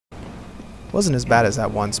Wasn't as bad as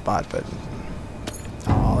that one spot, but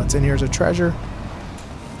all that's in here is a treasure.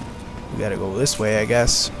 We gotta go this way, I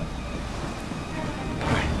guess.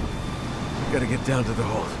 Gotta get down to the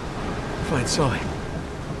hold. Find Sully.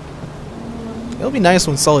 It'll be nice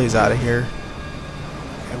when Sully's out of here.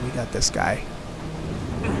 Okay, we got this guy.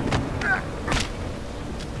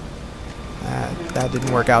 That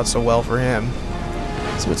didn't work out so well for him.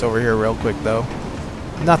 Let's see what's over here real quick, though.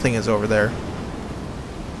 Nothing is over there.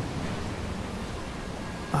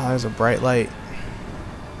 Oh, there's a bright light.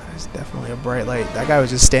 There's definitely a bright light. That guy was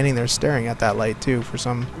just standing there staring at that light, too, for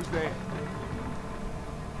some... Who's there?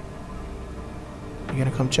 You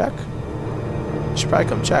gonna come check? You should probably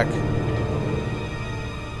come check.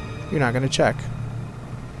 You're not gonna check.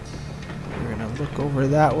 You're gonna look over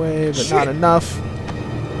that way, but not enough.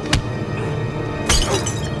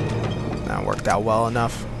 That worked out well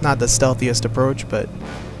enough. Not the stealthiest approach, but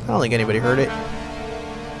I don't think anybody heard it.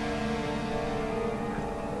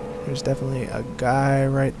 There's definitely a guy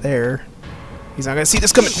right there. He's not gonna see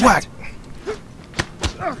this coming. Whack!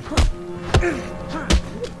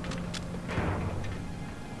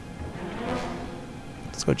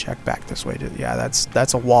 Let's go check back this way. Yeah,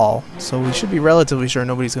 that's a wall. So we should be relatively sure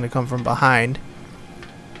nobody's gonna come from behind.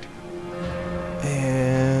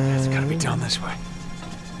 And It's gotta be down this way.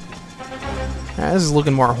 yeah, this is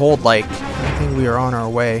looking more hold-like. I think we are on our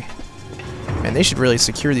way. Man, they should really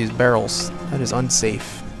secure these barrels. That is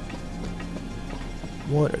unsafe.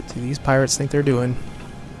 What do these pirates think they're doing?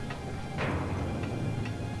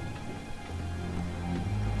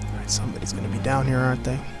 Alright, somebody's gonna be down here, aren't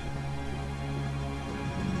they?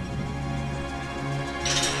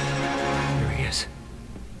 There he is.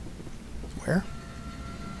 Where?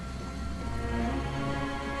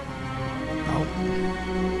 Oh.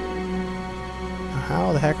 Now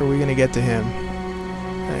how the heck are we gonna get to him?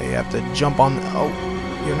 You have to jump on. Oh,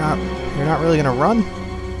 you're not really gonna run.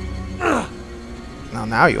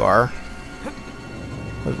 Now you are.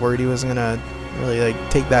 I was worried he wasn't gonna really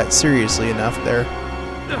take that seriously enough there.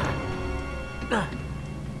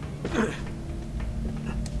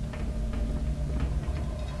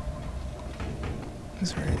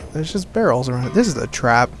 There's just barrels around. This is a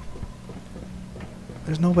trap.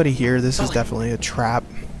 There's nobody here. This is definitely a trap.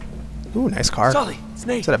 Ooh, nice car. Sully, it's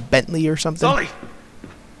Nate. Is that a Bentley or something? Sully.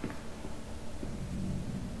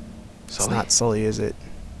 It's not Sully, is it?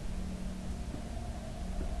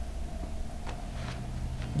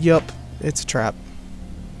 Yup, it's a trap.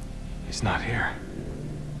 He's not here.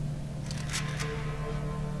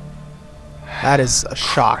 That is a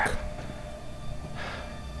shock.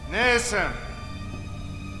 Nathan,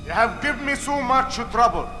 you have given me so much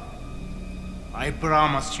trouble. I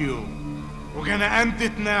promise you, we're gonna end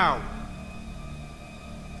it now.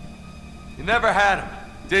 You never had him,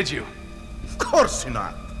 did you? Of course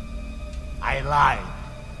not. I lied.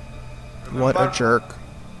 What a jerk.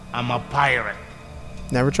 I'm a pirate.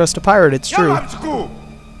 Never trust a pirate, it's true. Let's go.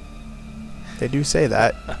 They do say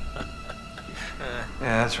that. Yeah,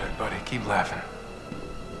 that's right, buddy. Keep laughing.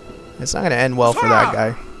 It's not gonna end well for that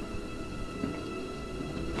guy.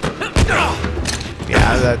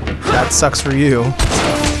 Yeah, that sucks for you.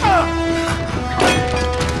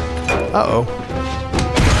 Uh-oh.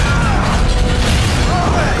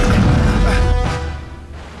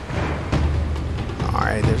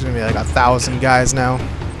 Alright, there's gonna be like 1,000 guys now.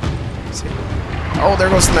 Let's see. Oh, there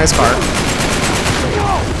goes the nice car.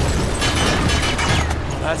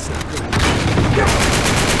 That's not good.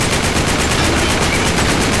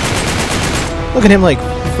 Look at him like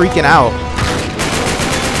freaking out.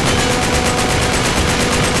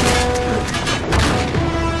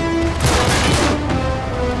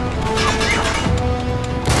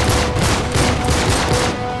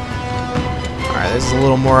 Alright, this is a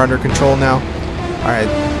little more under control now. Alright,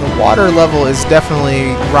 the water level is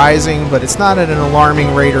definitely rising, but it's not at an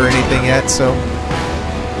alarming rate or anything yet, so...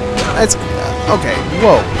 That's... okay,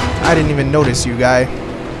 whoa. I didn't even notice you, guy.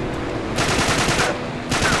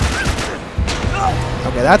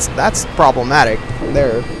 Okay, that's problematic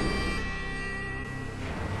there.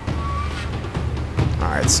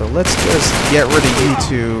 Alright, so let's just get rid of you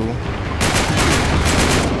two.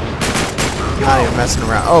 Not even messing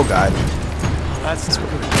around. Oh, God. That's not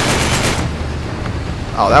good.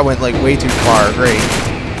 Oh, that went like way too far. Great.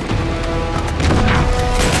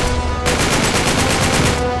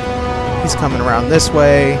 He's coming around this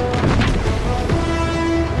way.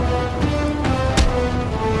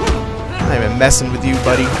 I'm not even messing with you,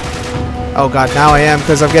 buddy. Oh god, now I am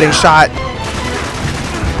because I'm getting shot.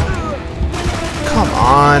 Come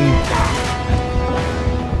on.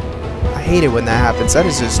 I hate it when that happens. That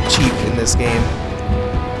is just cheap in this game.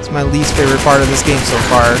 It's my least favorite part of this game so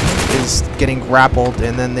far, is getting grappled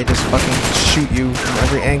and then they just fucking shoot you from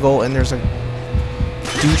every angle, and there's a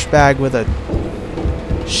douchebag with a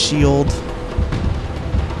shield.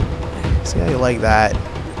 See how you like that?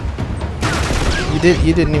 You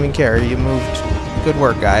didn't even care. You moved. Good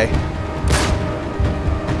work, guy.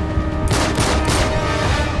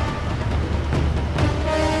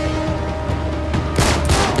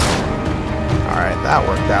 Alright, that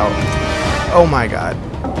worked out. Oh my god.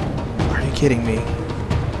 Are you kidding me?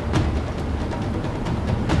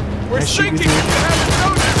 We're sinking if you haven't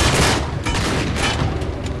noticed!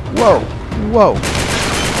 Whoa. Whoa.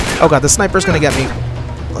 Oh god, the sniper's gonna get me.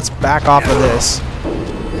 Let's back off of this.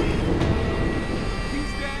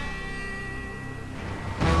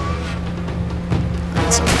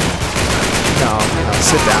 No,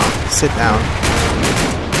 sit down. Sit down.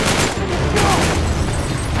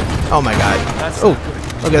 Oh my god. Oh,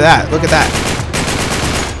 look at that. Look at that.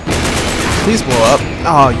 Please blow up.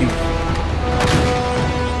 Oh, you...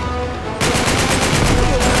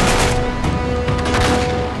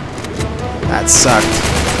 That sucked.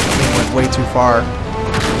 It went way too far.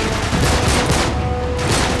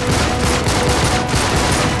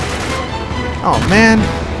 Oh man.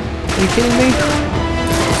 Are you kidding me?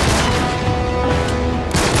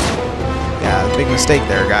 Yeah, big mistake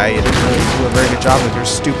there, guy. You didn't really do a very good job with your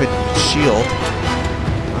stupid shield.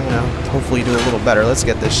 I'm gonna hopefully do a little better. Let's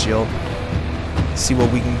get this shield. See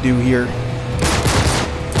what we can do here.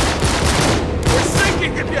 We're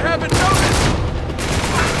sinking if you haven't noticed!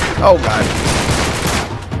 Oh god.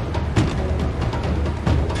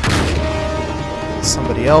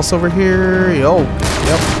 Somebody else over here. Oh,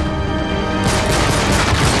 yep.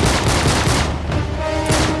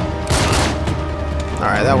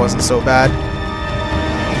 Alright, that wasn't so bad.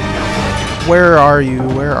 Where are you?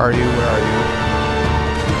 Where are you? Where are you?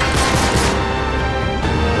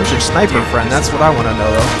 Where's your sniper friend? That's what I want to know,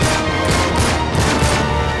 though.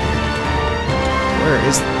 Where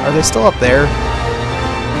is... Are they still up there?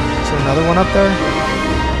 Is there another one up there?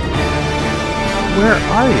 Where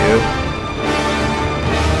are you?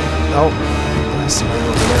 Oh, I see one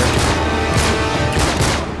over there.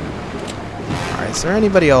 Alright, is there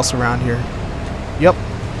anybody else around here? Yep.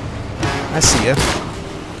 I see ya.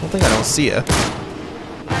 Don't think I don't see ya.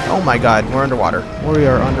 Oh my god, we're underwater. We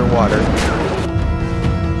are underwater.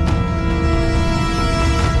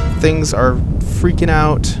 Things are freaking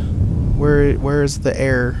out. Where's the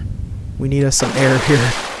air? We need us some air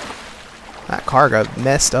here. That car got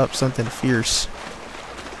messed up something fierce.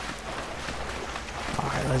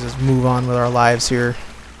 Alright, let's just move on with our lives here.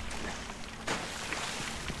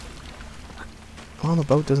 Well, the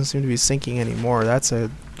boat doesn't seem to be sinking anymore. That's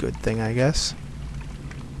a good thing, I guess.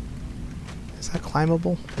 Is that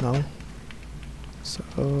climbable? No. So,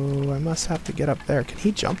 I must have to get up there. Can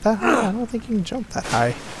he jump that high? I don't think he can jump that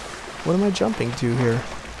high. What am I jumping to here?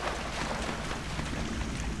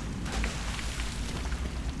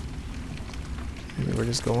 Maybe we're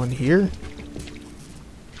just going here?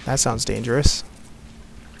 That sounds dangerous.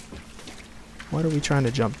 What are we trying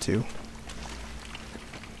to jump to?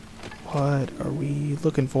 What are we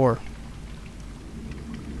looking for?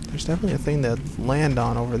 There's definitely a thing to land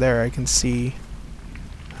on over there. I can see.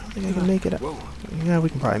 I don't think I can make it up. Yeah, we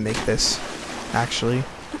can probably make this, actually.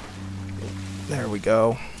 There we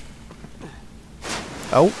go.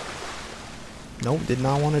 Oh. Nope, did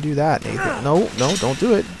not want to do that, Nathan. No, no, don't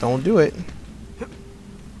do it. Don't do it.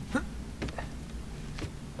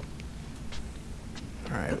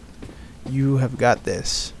 Alright. You have got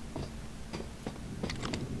this.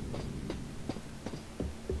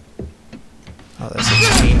 Oh, this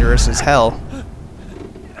is dangerous as hell.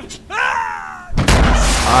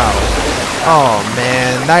 Wow. Oh,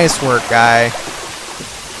 man. Nice work, guy.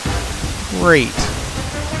 Great.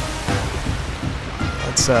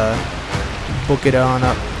 Let's, book it on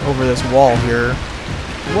up over this wall here.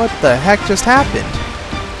 What the heck just happened?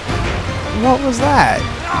 What was that?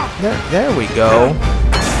 There we go.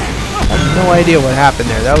 I have no idea what happened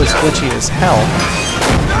there. That was glitchy as hell.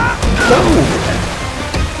 Whoa!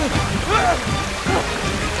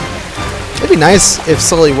 It'd be nice if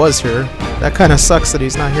Sully was here. That kind of sucks that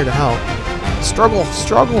he's not here to help. Struggle,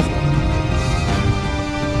 struggle.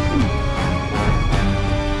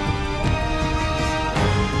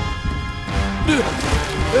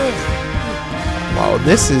 Wow,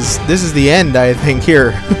 this is the end, I think,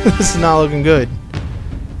 here. This is not looking good.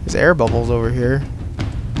 There's air bubbles over here.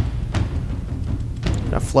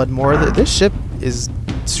 Gonna flood more of it. This ship is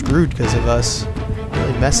screwed because of us.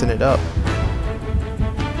 Really messing it up.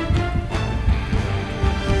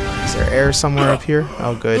 Is there air somewhere up here?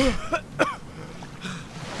 Oh, good.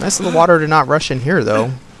 Nice of the water to not rush in here,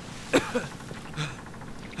 though.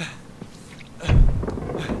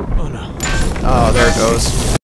 Oh, there it goes.